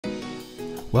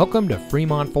Welcome to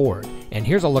Fremont Ford, and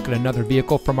here's a look at another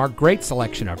vehicle from our great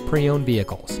selection of pre-owned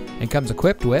vehicles, and comes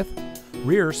equipped with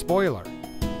rear spoiler,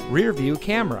 rear view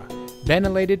camera,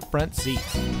 ventilated front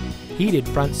seats, heated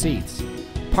front seats,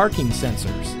 parking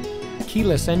sensors,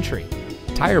 keyless entry,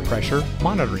 tire pressure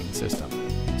monitoring system,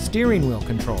 steering wheel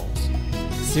controls,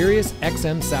 Sirius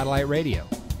XM satellite radio,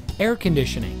 air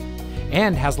conditioning,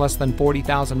 and has less than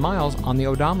 40,000 miles on the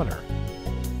odometer.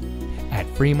 At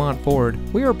Fremont Ford,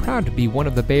 we are proud to be one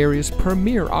of the Bay Area's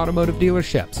premier automotive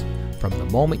dealerships. From the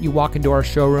moment you walk into our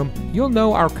showroom, you'll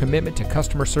know our commitment to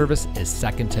customer service is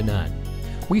second to none.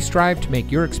 We strive to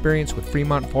make your experience with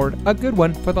Fremont Ford a good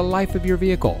one for the life of your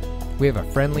vehicle. We have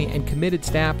a friendly and committed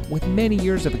staff with many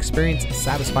years of experience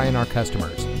satisfying our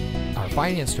customers. Our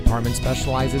finance department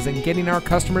specializes in getting our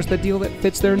customers the deal that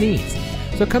fits their needs.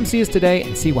 So come see us today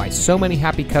and see why so many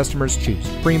happy customers choose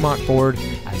Fremont Ford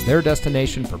as their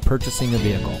destination for purchasing a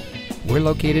vehicle. We're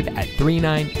located at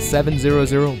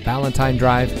 39700 Balentine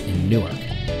Drive in Newark.